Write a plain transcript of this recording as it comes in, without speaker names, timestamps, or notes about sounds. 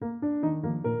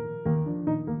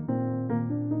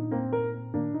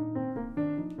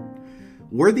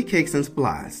Worthy Cakes and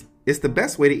Supplies. It's the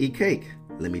best way to eat cake.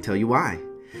 Let me tell you why.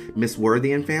 Miss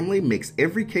Worthy and family makes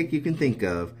every cake you can think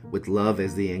of with love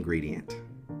as the ingredient.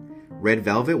 Red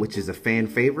Velvet, which is a fan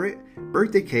favorite,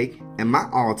 birthday cake, and my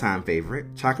all-time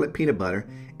favorite, chocolate peanut butter,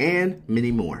 and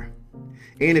many more.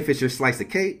 And if it's your slice of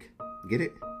cake, get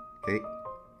it? Cake?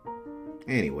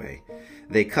 Anyway,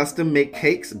 they custom make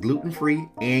cakes gluten-free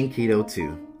and keto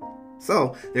too.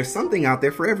 So, there's something out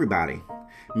there for everybody.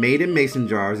 Made in mason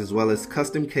jars, as well as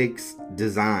custom cakes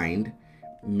designed,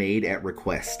 made at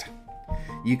request.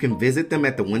 You can visit them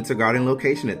at the Winter Garden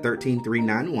location at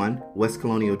 13391 West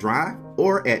Colonial Drive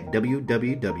or at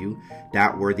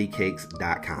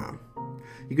www.worthycakes.com.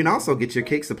 You can also get your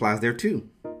cake supplies there too.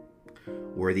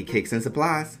 Worthy Cakes and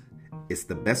Supplies. It's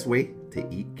the best way to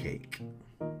eat cake.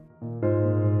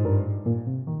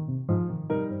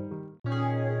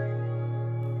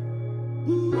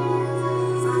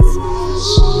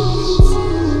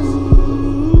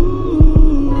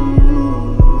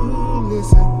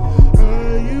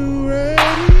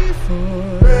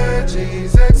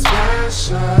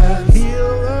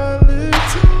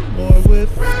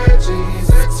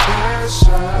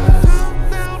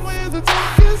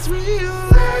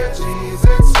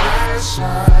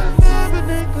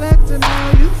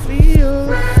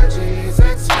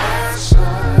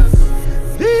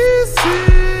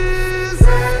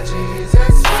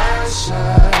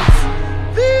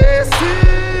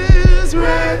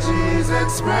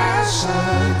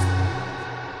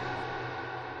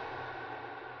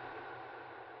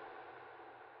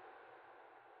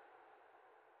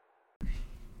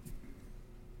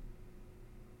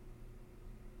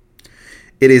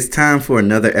 It is time for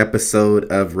another episode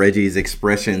of Reggie's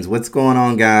Expressions. What's going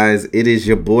on, guys? It is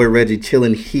your boy Reggie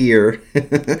chilling here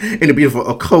in the beautiful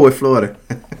Ocoee, Florida.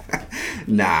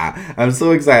 I'm so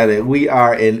excited. We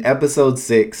are in episode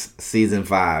 6, season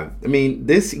 5. I mean,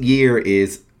 this year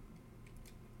is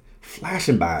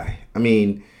flashing by. I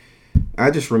mean,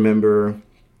 I just remember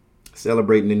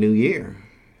celebrating the new year,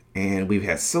 and we've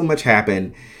had so much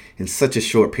happen in such a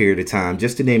short period of time.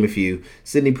 Just to name a few: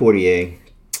 Sidney Poitier,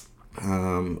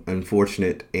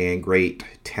 unfortunate and great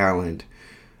talent.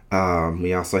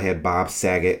 We also had Bob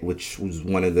Saget, which was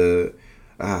one of the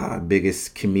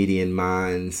biggest comedian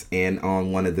minds and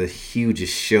on one of the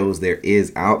hugest shows there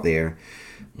is out there.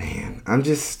 Man, I'm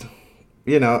just,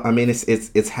 I mean,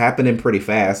 it's happening pretty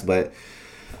fast, but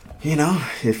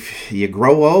if you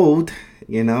grow old,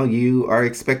 you are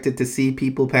expected to see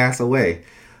people pass away.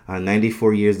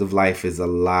 94 years of life is a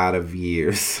lot of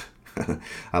years.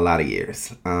 A lot of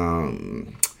years.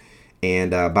 And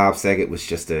Bob Saget was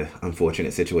just an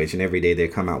unfortunate situation. Every day they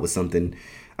come out with something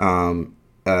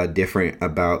different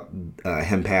about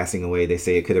him passing away. They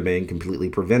say it could have been completely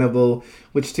preventable,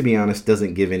 which, to be honest,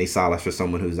 doesn't give any solace for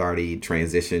someone who's already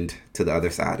transitioned to the other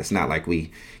side. It's not like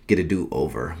we get a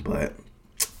do-over, but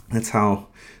that's how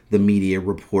the media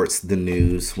reports the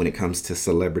news when it comes to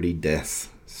celebrity deaths.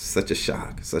 Such a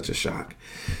shock.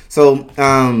 So,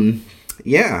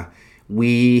 yeah.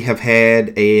 We have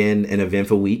had an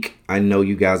eventful week. I know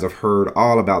you guys have heard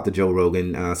all about the Joe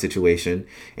Rogan situation,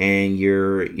 and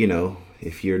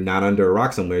if you're not under a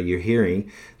rock somewhere, you're hearing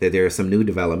that there are some new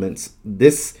developments.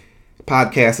 This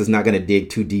podcast is not going to dig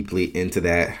too deeply into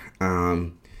that.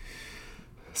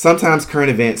 Sometimes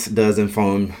current events does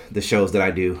inform the shows that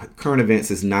I do. Current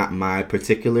events is not my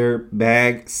particular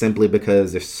bag, simply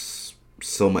because there's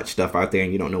so much stuff out there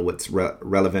and you don't know what's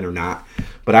relevant or not,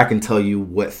 but I can tell you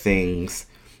what things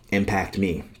impact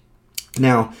me.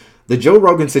 Now, the Joe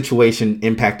Rogan situation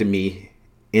impacted me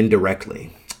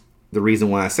indirectly. The reason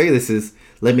why I say this is,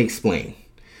 let me explain.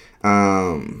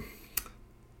 Joe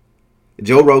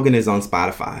Rogan is on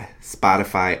Spotify.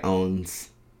 Spotify owns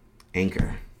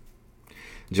Anchor.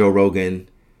 Joe Rogan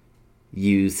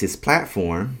used his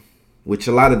platform, which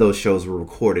a lot of those shows were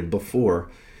recorded before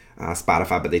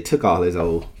Spotify, but they took all his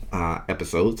old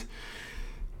episodes,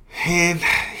 and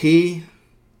he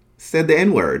said the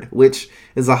N-word, which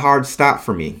is a hard stop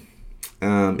for me.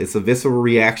 It's a visceral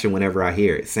reaction whenever I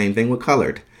hear it. Same thing with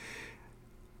colored.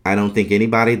 I don't think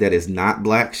anybody that is not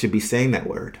black should be saying that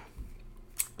word.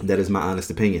 That is my honest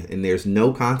opinion, and there's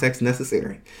no context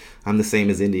necessary. I'm the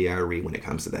same as India Arie when it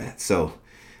comes to that. So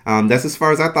that's as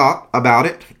far as I thought about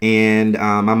it, and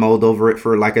I mulled over it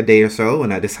for like a day or so,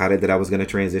 and I decided that I was going to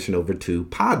transition over to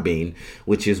Podbean,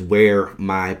 which is where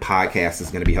my podcast is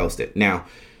going to be hosted. Now,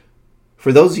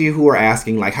 for those of you who are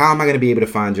asking, like, how am I going to be able to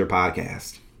find your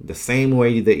podcast? The same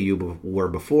way that you were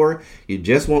before. You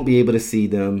just won't be able to see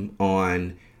them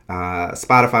on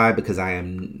Spotify, because I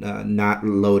am not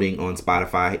loading on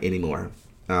Spotify anymore.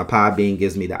 Podbean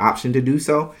gives me the option to do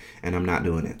so, and I'm not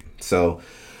doing it. So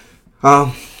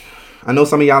Um, I know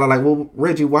some of y'all are like, well,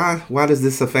 Reggie, why does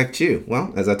this affect you?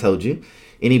 Well, as I told you,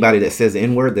 anybody that says the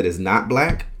N-word that is not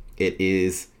black, it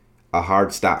is a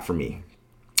hard stop for me.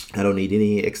 I don't need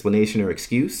any explanation or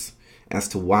excuse as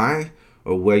to why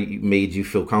or what made you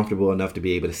feel comfortable enough to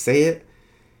be able to say it.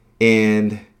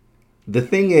 And the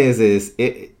thing is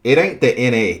it ain't the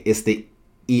NA, it's the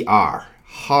ER,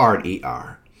 hard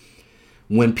ER.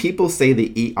 When people say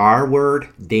the ER word,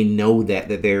 they know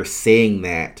that they're saying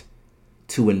that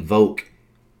to invoke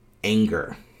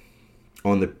anger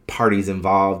on the parties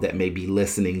involved that may be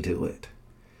listening to it.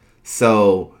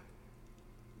 So,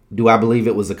 do I believe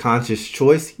it was a conscious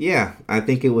choice? Yeah, I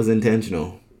think it was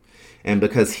intentional. And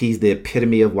because he's the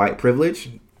epitome of white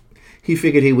privilege, he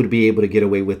figured he would be able to get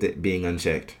away with it being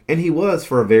unchecked. And he was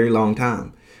for a very long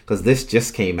time, because this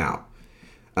just came out.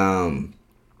 And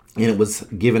it was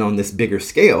given on this bigger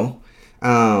scale,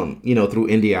 through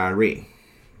NDIRE.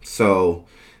 So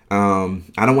I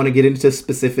don't want to get into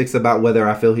specifics about whether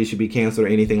I feel he should be canceled or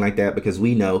anything like that, because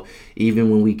we know even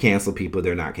when we cancel people,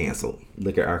 they're not canceled.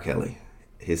 Look at R. Kelly.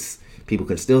 His people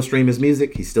can still stream his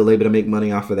music. He's still able to make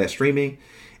money off of that streaming.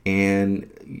 And,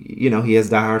 he has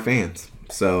diehard fans.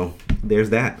 So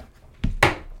there's that.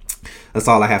 That's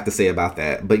all I have to say about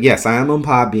that. But yes, I am on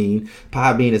Podbean.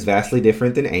 Podbean is vastly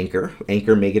different than Anchor.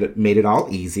 Anchor made it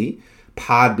all easy.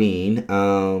 Podbean,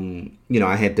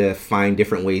 I had to find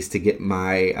different ways to get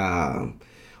my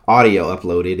audio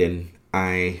uploaded, and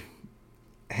I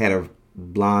had a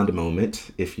blonde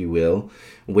moment, if you will,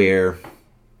 where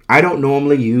I don't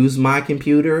normally use my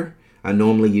computer. I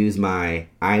normally use my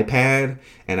iPad,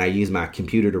 and I use my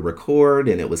computer to record,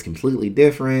 and it was completely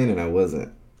different, and it was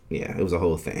a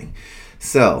whole thing.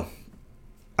 So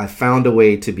I found a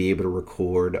way to be able to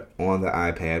record on the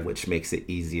iPad, which makes it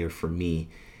easier for me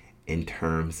in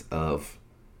terms of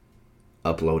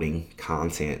uploading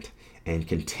content and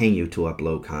continue to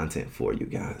upload content for you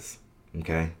guys.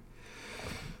 Okay.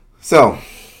 So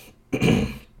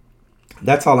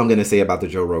that's all I'm going to say about the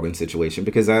Joe Rogan situation,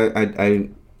 because I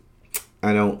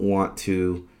don't want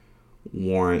to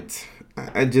warrant.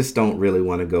 I just don't really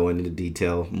want to go into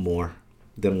detail more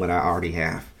than what I already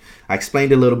have. I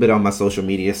explained a little bit on my social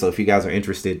media, so if you guys are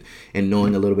interested in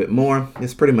knowing a little bit more,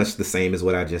 it's pretty much the same as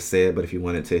what I just said, but if you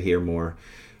wanted to hear more,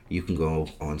 you can go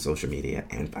on social media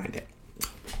and find it.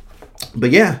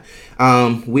 But yeah,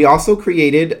 we also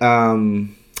created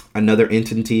another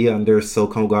entity under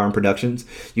Soko Garn Productions.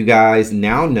 You guys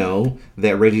now know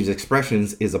that Reggie's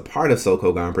Expressions is a part of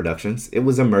Soko Garn Productions. It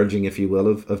was a merging, if you will,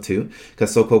 of two,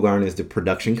 because Soko Garn is the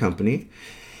production company.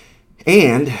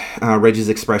 And Reggie's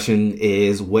Expression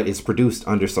is what is produced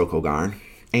under Soko Garn.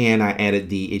 And I added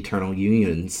the Eternal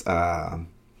Unions part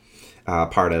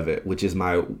of it, which is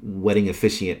my wedding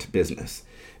officiant business.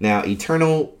 Now,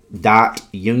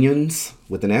 Eternal.Unions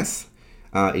with an S.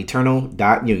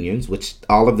 Eternal.Unions, which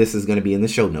all of this is going to be in the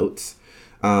show notes.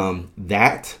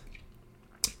 That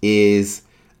is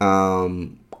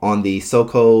on the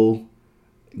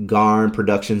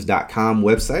SokoGarnProductions.com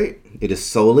website. It is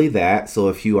solely that. So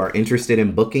if you are interested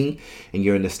in booking and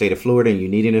you're in the state of Florida and you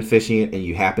need an officiant and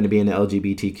you happen to be in the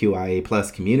LGBTQIA plus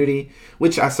community,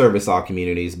 which I service all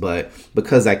communities, but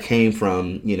because I came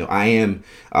from, I am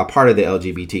a part of the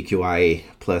LGBTQIA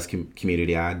plus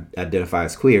community, I identify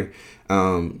as queer.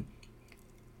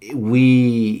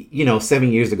 We,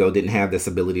 7 years ago didn't have this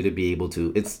ability to be able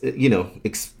to,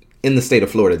 in the state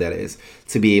of Florida, that is,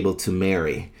 to be able to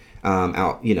marry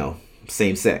out,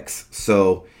 same sex.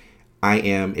 So I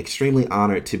am extremely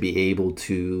honored to be able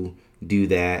to do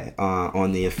that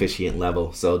on the officiant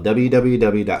level. So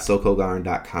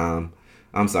www.sokogarn.com.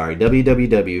 I'm sorry,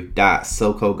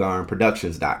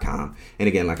 www.sokogarnproductions.com. And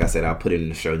again, like I said, I'll put it in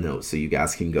the show notes so you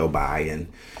guys can go by and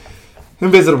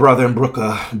visit a brother and book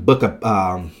a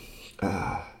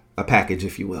package,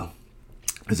 if you will,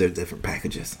 because there's different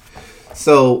packages.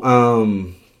 So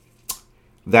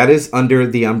that is under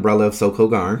the umbrella of Soko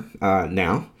Garn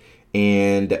now.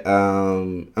 And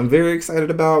I'm very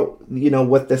excited about,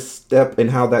 what this step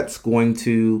and how that's going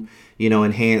to,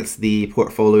 enhance the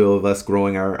portfolio of us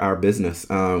growing our business.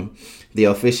 The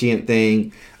officiant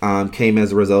thing came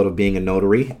as a result of being a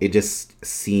notary. It just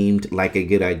seemed like a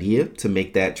good idea to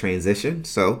make that transition.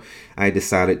 So I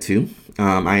decided to.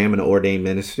 I am an ordained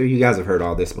minister. You guys have heard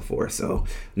all this before, so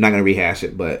I'm not going to rehash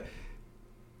it, but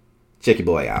check your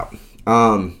boy out.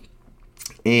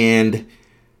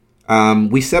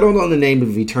 We settled on the name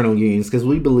of Eternal Unions because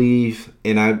we believe,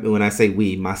 and when I say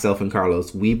we, myself and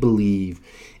Carlos, we believe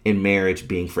in marriage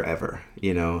being forever.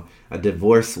 A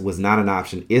divorce was not an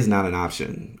option, is not an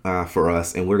option for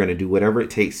us, and we're going to do whatever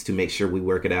it takes to make sure we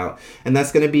work it out. And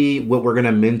that's going to be what we're going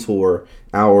to mentor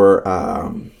our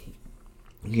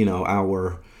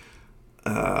our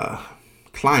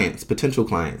clients, potential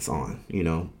clients on,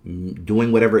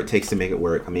 doing whatever it takes to make it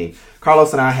work. I mean,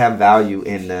 Carlos and I have value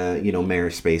in the,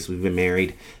 marriage space. We've been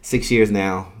married 6 years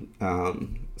now,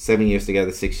 7 years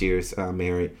together, 6 years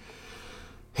married.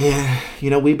 Yeah,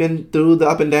 we've been through the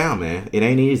up and down, man. It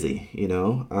ain't easy,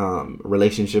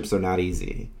 relationships are not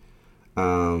easy.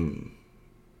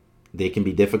 They can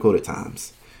be difficult at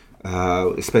times,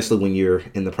 especially when you're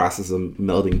in the process of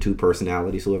melding two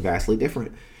personalities who are vastly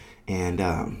different. And,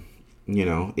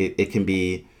 it can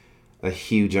be a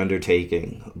huge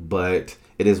undertaking, but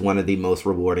it is one of the most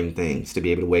rewarding things to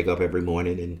be able to wake up every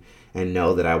morning and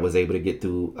know that I was able to get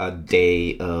through a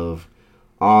day of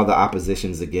all the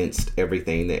oppositions against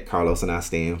everything that Carlos and I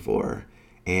stand for.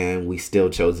 And we still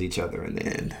chose each other in the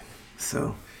end.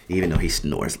 So even though he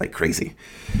snores like crazy.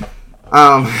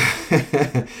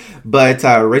 But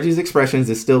Reggie's Expressions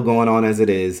is still going on as it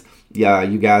is. Yeah,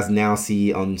 you guys now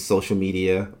see on social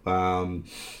media,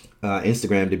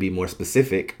 Instagram to be more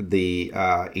specific, the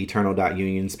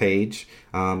Eternal.Unions page,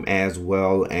 as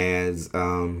well as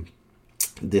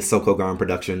the Soko Garn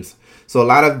Productions. So a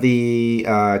lot of the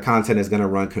content is going to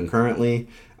run concurrently.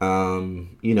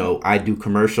 I do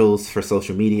commercials for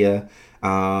social media.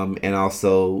 And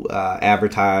also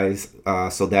advertise.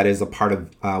 So that is a part of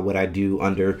what I do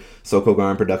under Soko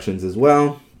Garn Productions as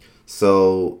well.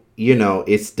 So,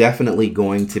 it's definitely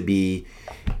going to be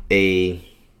a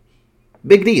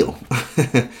big deal.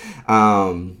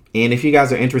 And if you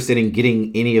guys are interested in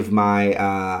getting any of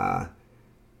my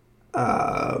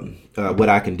what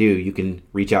I can do, you can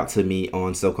reach out to me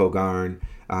on Soko Garn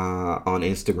on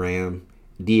Instagram.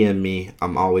 DM me.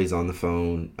 I'm always on the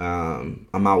phone.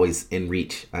 I'm always in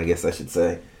reach, I guess I should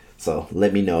say. So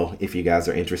let me know if you guys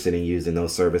are interested in using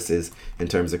those services in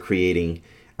terms of creating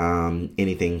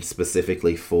anything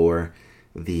specifically for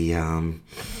the,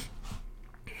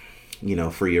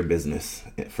 for your business,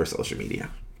 for social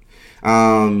media.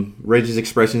 Reggie's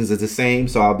Expressions is the same.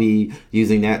 So I'll be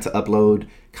using that to upload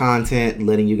content,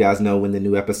 letting you guys know when the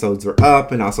new episodes are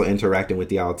up, and also interacting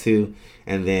with y'all too.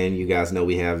 And then you guys know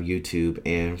we have YouTube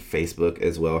and Facebook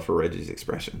as well for Reggie's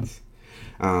Expressions.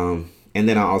 And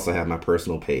then I also have my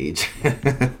personal page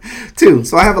too.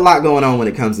 So I have a lot going on when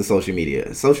it comes to social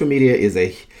media. Social media is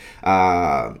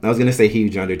I was going to say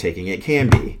huge undertaking. It can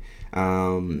be.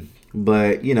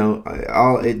 But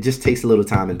it just takes a little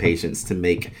time and patience to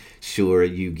make sure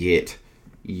you get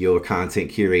your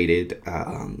content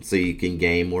curated, so you can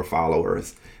gain more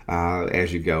followers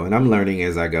as you go. And I'm learning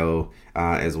as I go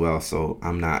as well. So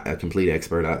I'm not a complete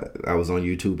expert. I was on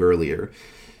YouTube earlier,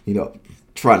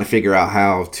 trying to figure out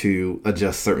how to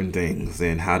adjust certain things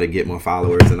and how to get more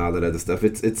followers and all that other stuff.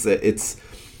 It's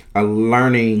a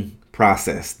learning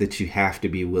process that you have to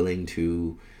be willing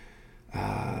to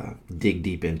dig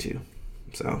deep into.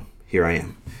 So here I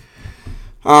am.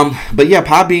 But yeah,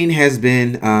 Podbean has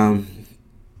been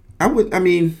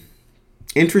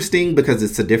interesting because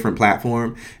it's a different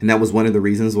platform, and that was one of the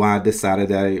reasons why I decided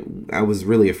that I was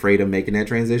really afraid of making that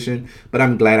transition, but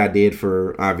I'm glad I did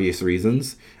for obvious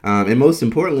reasons. And most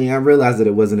importantly, I realized that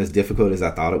it wasn't as difficult as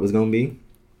I thought it was going to be.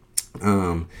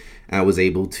 I was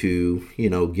able to,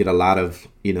 get a lot of,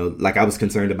 like I was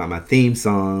concerned about my theme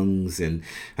songs and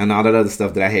all that other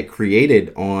stuff that I had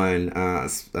created on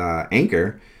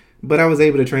Anchor, but I was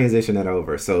able to transition that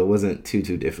over, so it wasn't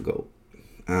too difficult.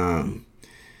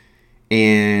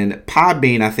 And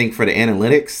Podbean, I think for the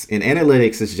analytics, and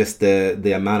analytics is just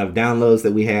the amount of downloads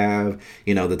that we have,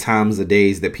 the times of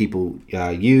days that people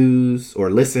use or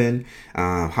listen,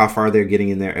 how far they're getting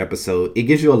in their episode. It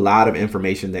gives you a lot of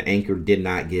information that Anchor did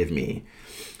not give me.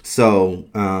 So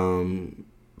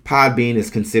Podbean is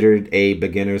considered a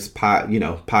beginner's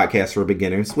podcast for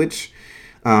beginners, which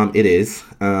it is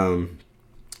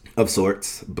of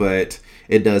sorts, but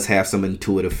it does have some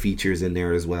intuitive features in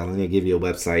there as well. I'm going to give you a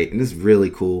website, and it's really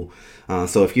cool.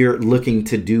 So if you're looking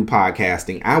to do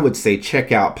podcasting, I would say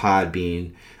check out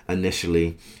Podbean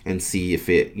initially and see if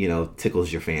it,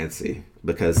 tickles your fancy,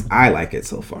 because I like it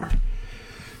so far.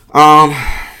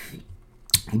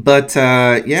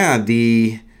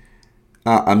 The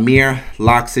Amir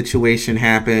Locke situation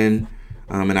happened.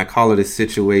 And I call it a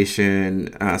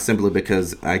situation simply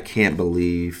because I can't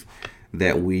believe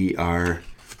that we are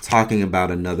talking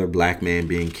about another black man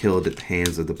being killed at the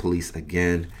hands of the police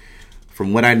again.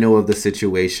 From what I know of the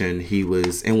situation, he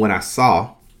was, and what I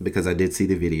saw, because I did see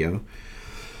the video,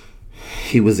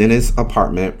 he was in his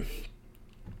apartment.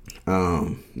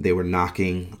 They were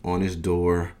knocking on his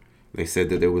door. They said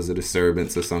that there was a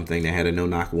disturbance or something. They had a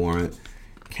no-knock warrant.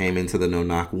 Came into the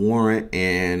no-knock warrant,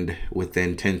 and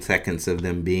within 10 seconds of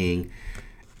them being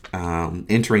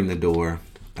entering the door,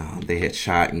 They had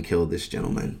shot and killed this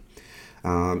gentleman.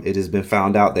 It has been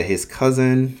found out that his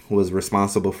cousin was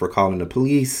responsible for calling the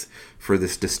police for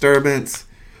this disturbance,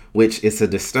 which is a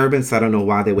disturbance. I don't know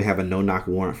why they would have a no-knock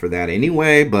warrant for that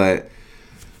anyway, but,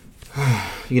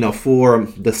 for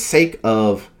the sake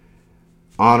of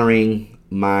honoring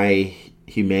my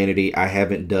humanity, I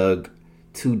haven't dug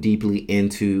too deeply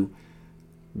into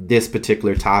this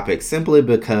particular topic simply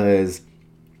because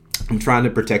I'm trying to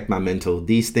protect my mental.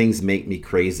 These things make me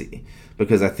crazy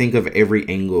because I think of every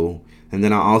angle, and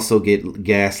then I also get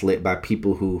gaslit by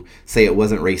people who say it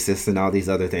wasn't racist and all these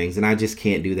other things, and I just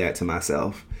can't do that to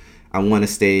myself. I want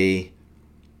to stay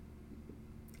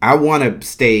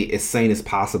as sane as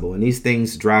possible, and these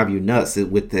things drive you nuts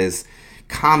with as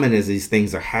common as these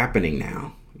things are happening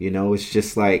now. It's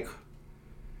just like,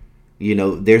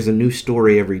 there's a new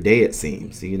story every day, it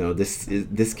seems.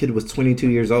 This kid was 22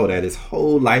 years old, had his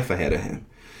whole life ahead of him.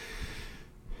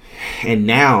 And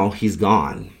now he's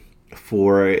gone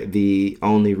for the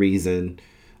only reason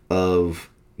of,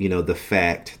 the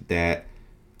fact that,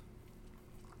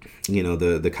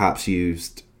 the cops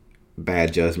used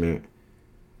bad judgment.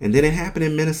 And then it happened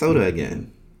in Minnesota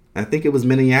again. I think it was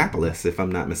Minneapolis, if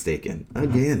I'm not mistaken.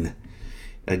 Again.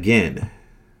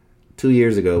 2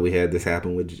 years ago, we had this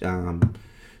happen with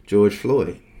George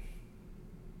Floyd.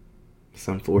 It's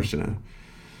unfortunate.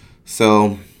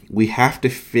 So we have to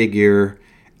figure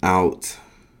out.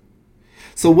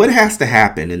 So what has to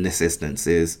happen in this instance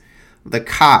is the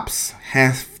cops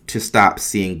have to stop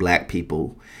seeing black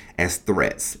people as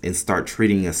threats and start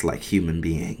treating us like human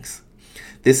beings.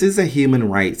 This is a human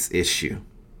rights issue.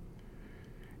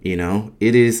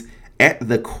 It is at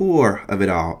the core of it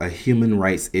all a human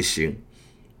rights issue.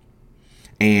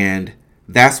 And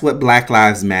that's what Black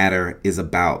Lives Matter is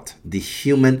about. The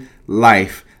human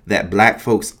life that black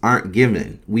folks aren't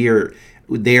given.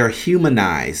 They are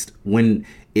humanized when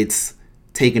it's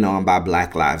taken on by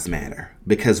Black Lives Matter.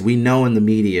 Because we know in the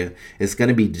media it's going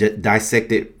to be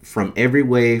dissected from every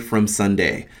way from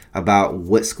Sunday about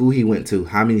what school he went to,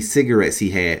 how many cigarettes he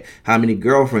had, how many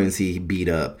girlfriends he beat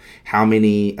up, how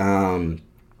many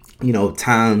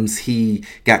times he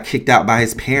got kicked out by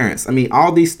his parents. I mean,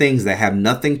 all these things that have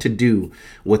nothing to do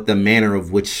with the manner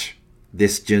of which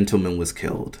this gentleman was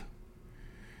killed.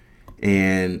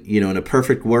 And, in a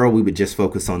perfect world, we would just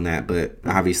focus on that. But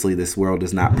obviously this world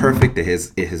is not perfect. It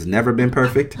has never been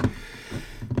perfect.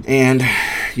 And,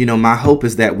 my hope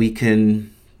is that we can,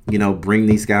 bring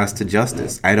these guys to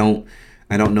justice. I don't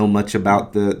know much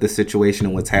about the situation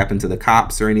and what's happened to the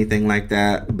cops or anything like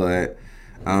that, but,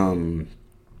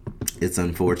 it's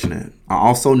unfortunate. I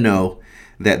also know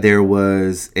that there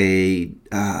was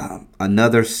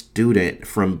another student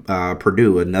from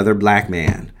Purdue, another black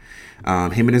man.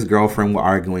 Him and his girlfriend were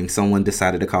arguing. Someone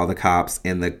decided to call the cops,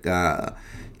 and the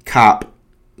cop,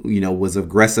 was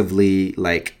aggressively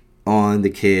on the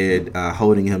kid,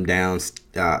 holding him down,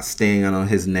 staying on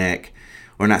his neck,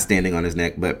 or not standing on his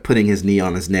neck, but putting his knee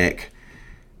on his neck.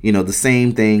 The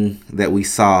same thing that we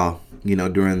saw,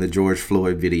 during the George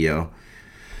Floyd video.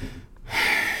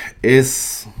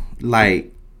 It's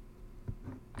like,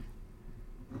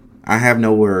 I have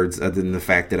no words other than the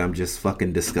fact that I'm just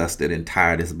fucking disgusted and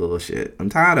tired of this bullshit. I'm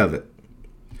tired of it.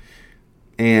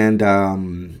 And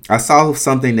I saw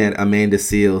something that Amanda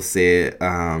Seales said,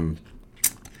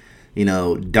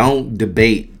 don't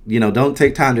debate, don't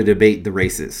take time to debate the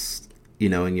racists,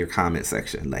 in your comment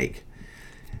section.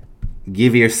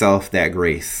 Give yourself that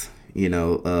grace,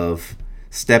 of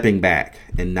stepping back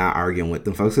and not arguing with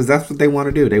them folks, because that's what they want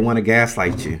to do. They want to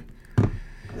gaslight you,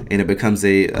 and it becomes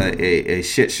a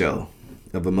shit show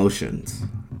of emotions,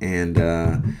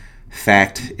 and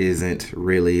fact isn't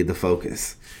really the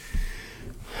focus.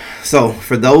 So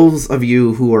for those of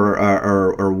you who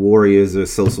are warriors of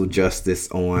social justice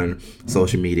on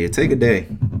social media, take a day,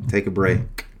 take a break.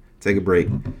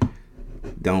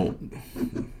 Don't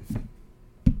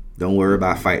worry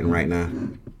about fighting right now,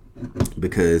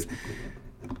 because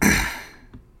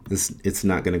it's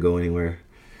not going to go anywhere.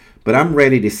 But I'm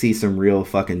ready to see some real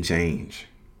fucking change.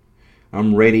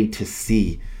 I'm ready to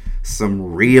see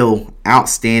some real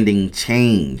outstanding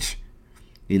change.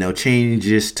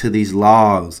 Changes to these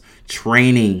laws,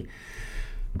 training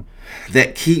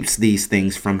that keeps these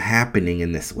things from happening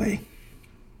in this way.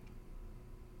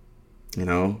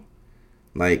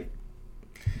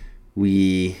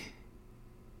 We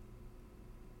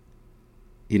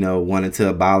wanted to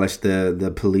abolish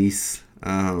the police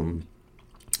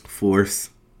force,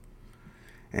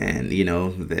 and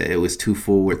it was too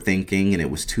forward thinking and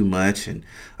it was too much, and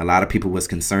a lot of people was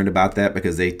concerned about that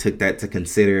because they took that to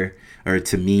consider or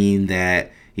to mean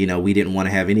that we didn't want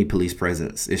to have any police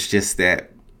presence. It's just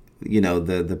that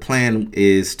the plan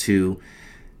is to,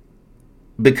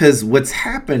 because what's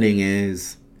happening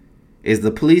is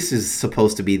the police is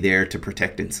supposed to be there to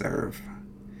protect and serve.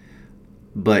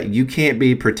 But you can't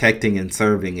be protecting and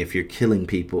serving if you're killing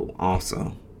people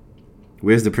also.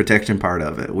 Where's the protection part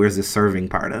of it? Where's the serving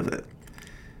part of it?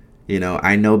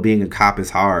 I know being a cop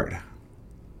is hard.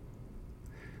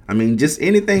 I mean, just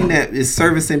anything that is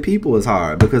servicing people is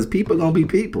hard because people are going to be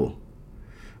people.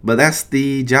 But that's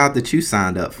the job that you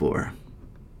signed up for.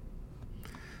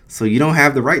 So you don't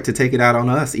have the right to take it out on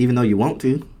us, even though you want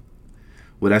to.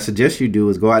 What I suggest you do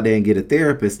is go out there and get a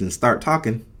therapist and start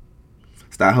talking.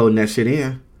 Start holding that shit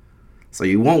in. So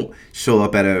you won't show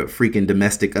up at a freaking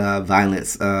domestic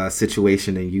violence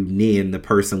situation and you kneeing the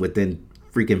person within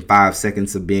freaking 5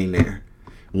 seconds of being there,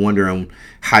 wondering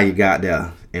how you got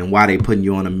there and why they putting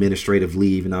you on administrative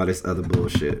leave and all this other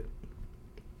bullshit.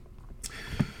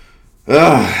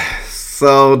 Ugh,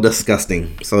 so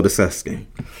disgusting. So disgusting.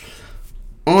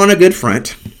 On a good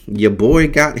front, your boy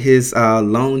got his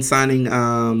loan signing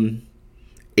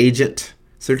agent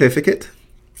certificate.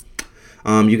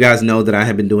 You guys know that I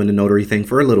have been doing the notary thing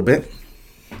for a little bit.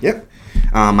 Yep.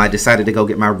 I decided to go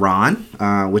get my RON,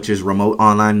 which is remote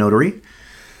online notary.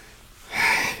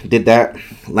 Did that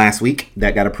last week.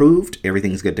 That got approved.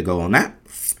 Everything's good to go on that.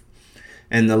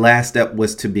 And the last step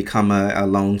was to become a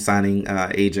loan signing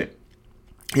agent.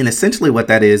 And essentially what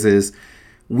that is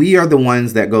we are the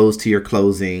ones that goes to your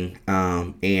closing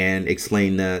and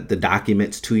explain the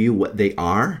documents to you, what they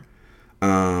are.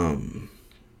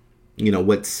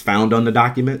 What's found on the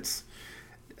documents.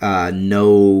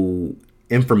 No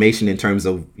information in terms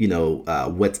of,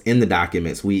 what's in the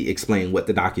documents. We explain what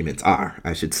the documents are,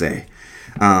 I should say.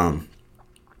 And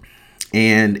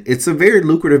it's a very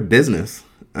lucrative business.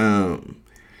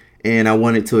 And I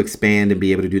wanted to expand and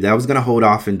be able to do that. I was going to hold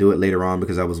off and do it later on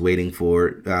because I was waiting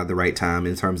for the right time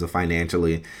in terms of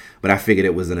financially. But I figured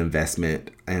it was an investment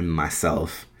in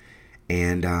myself.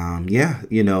 And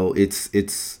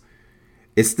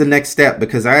it's the next step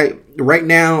because right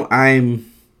now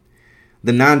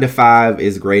the 9 to 5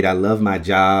 is great. I love my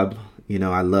job.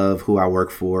 I love who I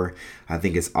work for. I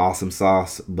think it's awesome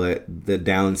sauce. But the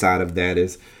downside of that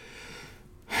is,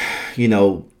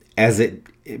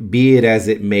 be it as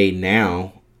it may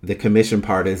now, the commission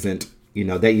part isn't,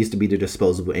 that used to be the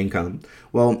disposable income.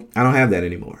 Well, I don't have that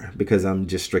anymore because I'm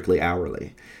just strictly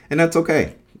hourly. And that's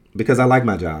okay because I like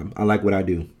my job. I like what I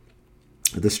do.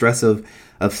 The stress of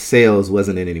sales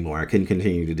wasn't in anymore. I couldn't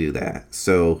continue to do that.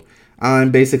 So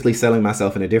I'm basically selling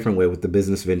myself in a different way with the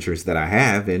business ventures that I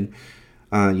have. And,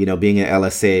 being an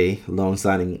LSA loan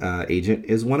signing agent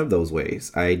is one of those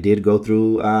ways. I did go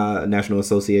through National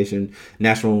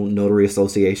Notary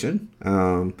Association.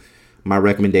 My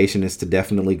recommendation is to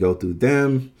definitely go through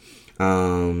them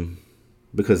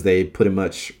because they pretty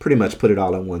much put it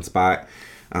all in one spot.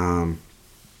 And,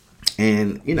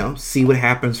 see what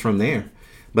happens from there.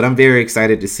 But I'm very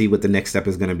excited to see what the next step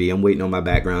is going to be. I'm waiting on my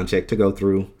background check to go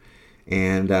through.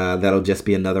 And that'll just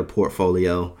be another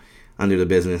portfolio under the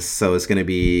business. So it's going to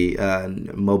be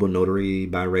Mobile Notary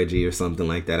by Reggie or something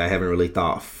like that. I haven't really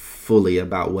thought fully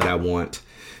about what I want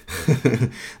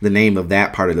the name of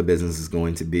that part of the business is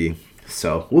going to be.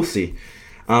 So we'll see.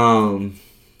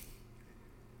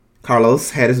 Carlos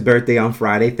had his birthday on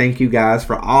Friday. Thank you guys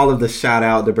for all of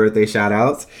the birthday shout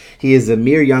outs. He is a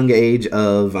mere young age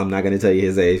of, I'm not going to tell you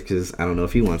his age because I don't know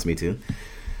if he wants me to.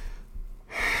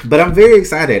 But I'm very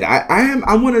excited.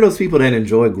 I'm one of those people that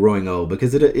enjoy growing old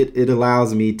because it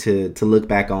allows me to look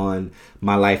back on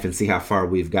my life and see how far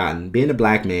we've gotten. Being a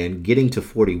black man, getting to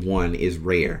 41 is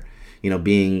rare.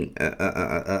 Being,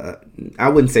 I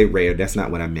wouldn't say rare. That's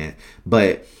not what I meant.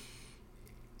 But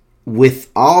with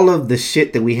all of the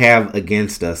shit that we have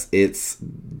against us, it's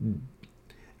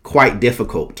quite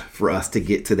difficult for us to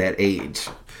get to that age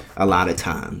a lot of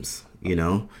times,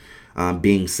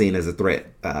 being seen as a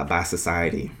threat by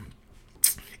society.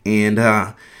 And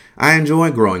I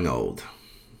enjoy growing old,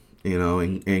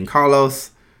 and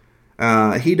Carlos,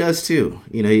 he does too.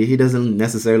 He doesn't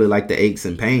necessarily like the aches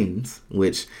and pains,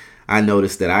 which I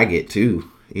notice that I get too,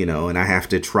 and I have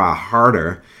to try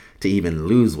harder to even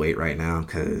lose weight right now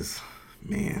because,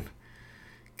 man,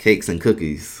 cakes and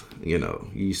cookies, you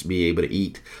used to be able to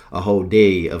eat a whole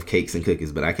day of cakes and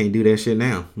cookies, but I can't do that shit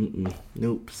now.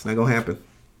 Nope, it's not gonna happen.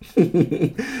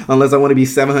 Unless I want to be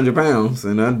 700 pounds,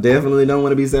 and I definitely don't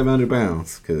want to be 700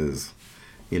 pounds because,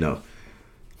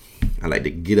 I like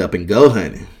to get up and go,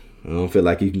 honey. I don't feel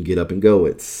like you can get up and go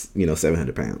at,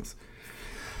 700 pounds.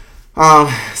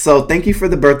 So thank you for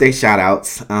the birthday shout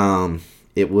outs.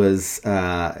 It was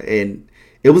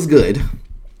good.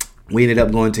 We ended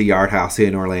up going to Yard House here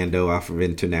in Orlando off of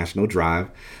International Drive.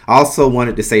 I also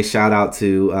wanted to say shout out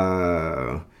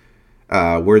to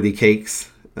Worthy Cakes,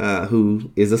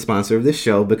 who is a sponsor of this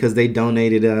show, because they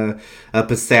donated a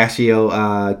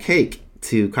pistachio cake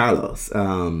to Carlos,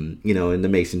 in the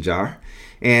mason jar.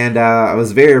 And I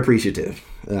was very appreciative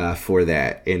for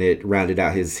that. And it rounded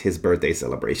out his birthday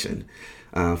celebration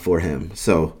for him.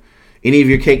 So any of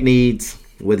your cake needs,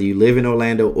 whether you live in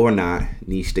Orlando or not,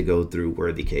 needs to go through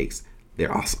Worthy Cakes.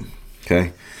 They're awesome.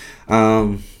 Okay.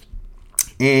 And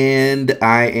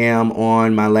I am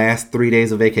on my last 3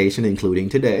 days of vacation, including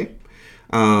today.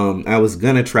 I was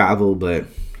going to travel, but,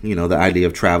 the idea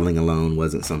of traveling alone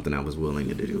wasn't something I was willing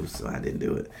to do, so I didn't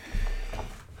do it.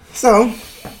 So,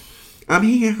 I'm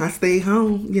here. I stay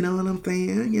home. You know what I'm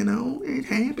saying? It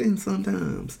happens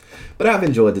sometimes. But I've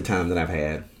enjoyed the time that I've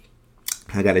had.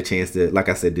 I got a chance to, like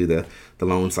I said, do the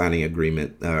loan signing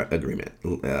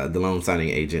the loan signing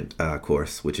agent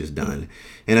course, which is done.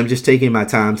 And I'm just taking my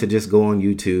time to just go on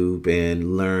YouTube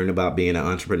and learn about being an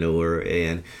entrepreneur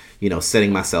and,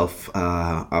 setting myself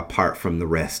apart from the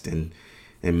rest and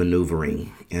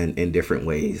maneuvering in different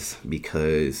ways,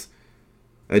 because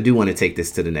I do want to take this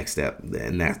to the next step,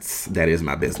 and that is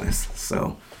my business.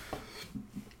 So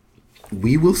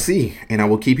we will see, and I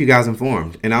will keep you guys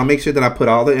informed, and I'll make sure that I put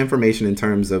all the information in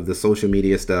terms of the social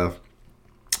media stuff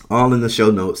all in the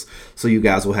show notes, so you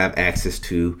guys will have access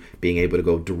to being able to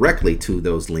go directly to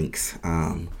those links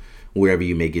wherever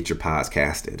you may get your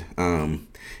podcasted.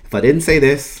 If I didn't say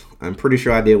this, I'm pretty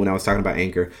sure I did when I was talking about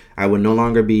Anchor. I will no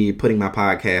longer be putting my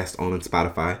podcast on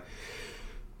Spotify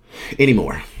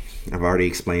anymore. I've already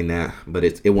explained that, but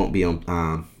it won't be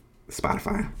on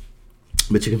Spotify.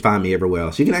 But you can find me everywhere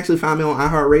else. You can actually find me on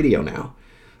iHeartRadio now.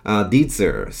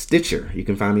 Deezer, Stitcher. You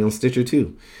can find me on Stitcher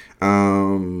too.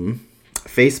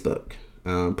 Facebook.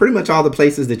 Pretty much all the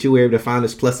places that you were able to find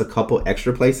us, plus a couple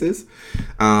extra places.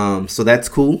 So that's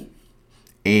cool.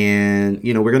 And,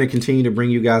 we're going to continue to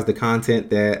bring you guys the content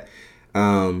that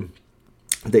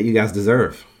you guys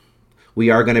deserve. We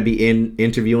are going to be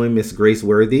interviewing Miss Grace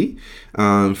Worthy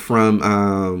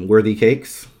from Worthy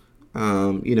Cakes.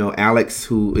 Alex,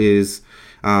 who is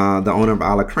the owner of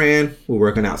a la Cran. We're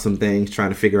working out some things, trying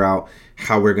to figure out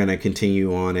how we're going to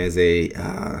continue on as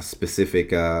a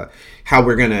specific, how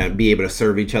we're going to be able to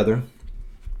serve each other.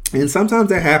 And sometimes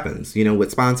that happens,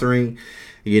 with sponsoring.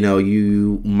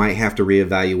 You might have to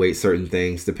reevaluate certain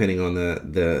things depending on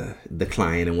the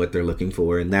client and what they're looking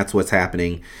for. And that's what's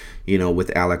happening,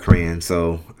 with a la Cran.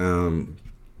 So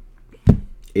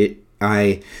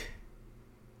I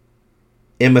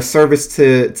am a service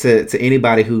to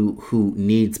anybody who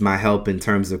needs my help in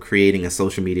terms of creating a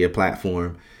social media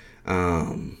platform.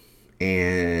 And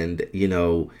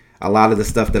a lot of the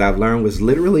stuff that I've learned was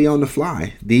literally on the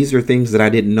fly. These are things that I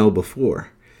didn't know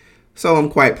before. So I'm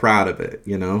quite proud of it,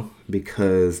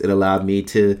 because it allowed me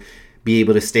to be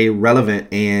able to stay relevant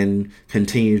and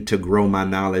continue to grow my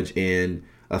knowledge in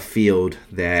a field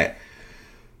that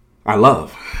I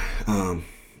love,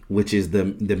 which is the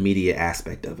media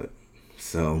aspect of it.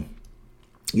 So,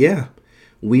 yeah,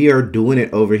 we are doing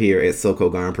it over here at Soko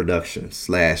Garn Productions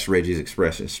 / Reggie's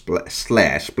Expressions /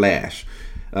 Splash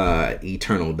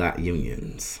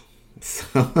Eternal.Unions. So,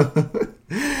 but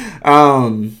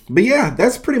yeah,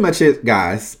 that's pretty much it,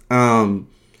 guys. I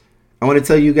want to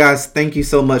tell you guys, thank you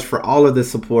so much for all of the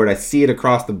support. I see it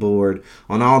across the board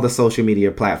on all the social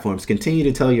media platforms. Continue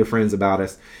to tell your friends about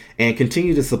us and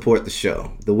continue to support the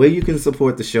show. The way you can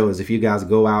support the show is if you guys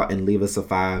go out and leave us a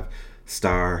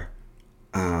 5-star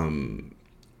comment.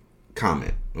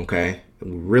 Okay. We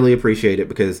really appreciate it,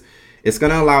 because it's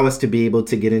going to allow us to be able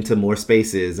to get into more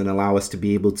spaces and allow us to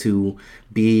be able to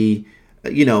be,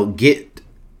 get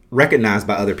recognized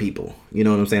by other people. You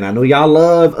know what I'm saying? I know y'all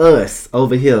love us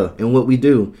over here and what we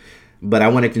do, but I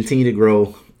want to continue to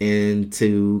grow and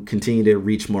to continue to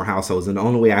reach more households. And the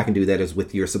only way I can do that is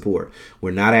with your support.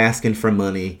 We're not asking for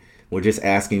money. We're just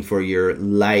asking for your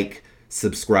like,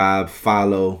 subscribe,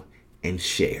 follow, and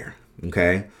share.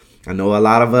 Okay? I know a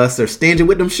lot of us are stingy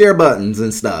with them share buttons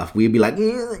and stuff. We'd be like,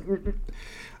 I'm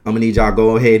gonna need y'all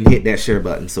go ahead and hit that share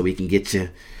button so we can get you,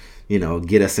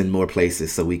 get us in more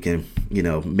places, so we can,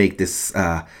 make this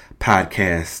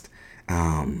podcast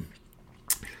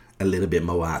a little bit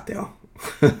more out there.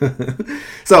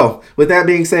 So with that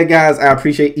being said, guys, I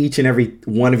appreciate each and every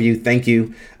one of you. Thank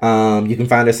you. You can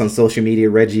find us on social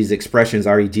media, Reggie's Expressions,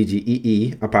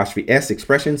 REGGEE_S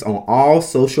Expressions, on all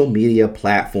social media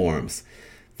platforms.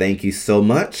 Thank you so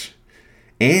much,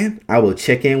 and I will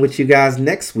check in with you guys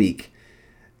next week.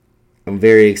 I'm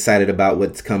very excited about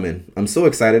what's coming. I'm so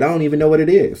excited, I don't even know what it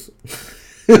is.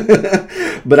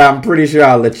 But I'm pretty sure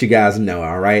I'll let you guys know,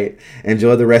 all right?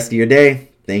 Enjoy the rest of your day.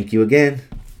 Thank you again.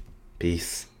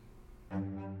 Peace.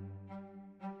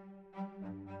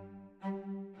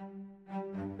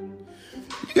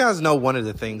 You guys know one of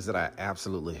the things that I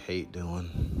absolutely hate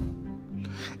doing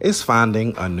is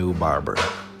finding a new barber.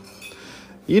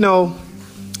 You know,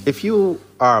 if you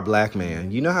are a black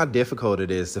man, you know how difficult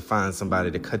it is to find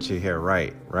somebody to cut your hair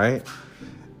right?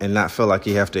 And not feel like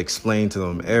you have to explain to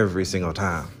them every single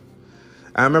time.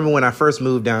 I remember when I first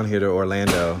moved down here to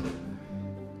Orlando,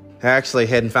 I actually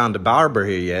hadn't found a barber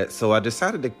here yet, so I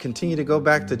decided to continue to go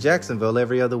back to Jacksonville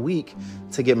every other week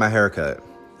to get my hair cut.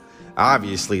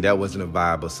 Obviously, that wasn't a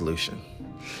viable solution.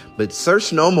 But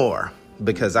search no more,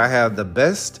 because I have the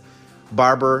best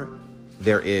barber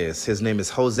there is. His name is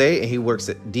Jose, and he works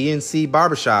at DNC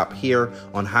Barbershop here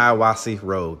on Hiawassee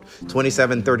Road,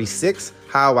 2736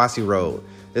 Hiawassee Road.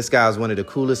 This guy's one of the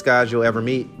coolest guys you'll ever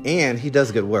meet, and he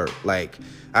does good work. Like,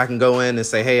 I can go in and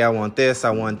say, hey, I want this,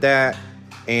 I want that,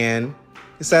 and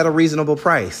it's at a reasonable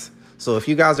price. So if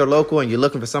you guys are local and you're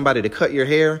looking for somebody to cut your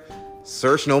hair,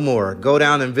 search no more. Go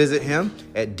down and visit him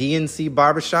at DNC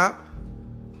Barbershop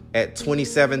at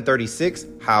 2736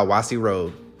 Hiawassee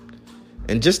Road.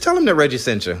 And just tell him that Reggie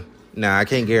sent you. Now, I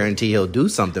can't guarantee he'll do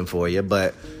something for you,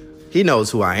 but he knows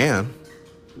who I am.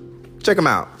 Check him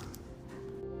out.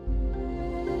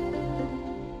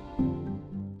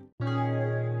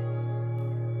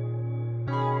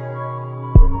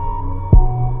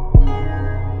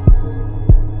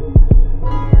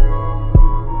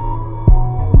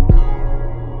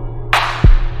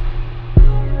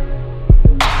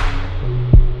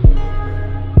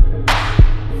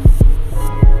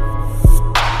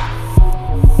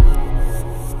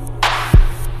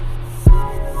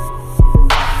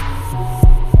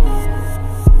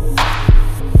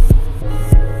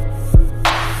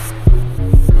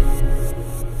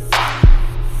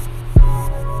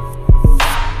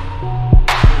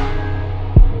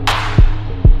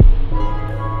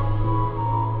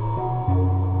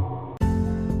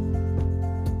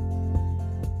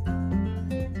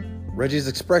 Reggie's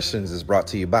Expressions is brought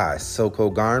to you by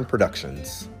Soko Garn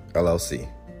Productions, LLC.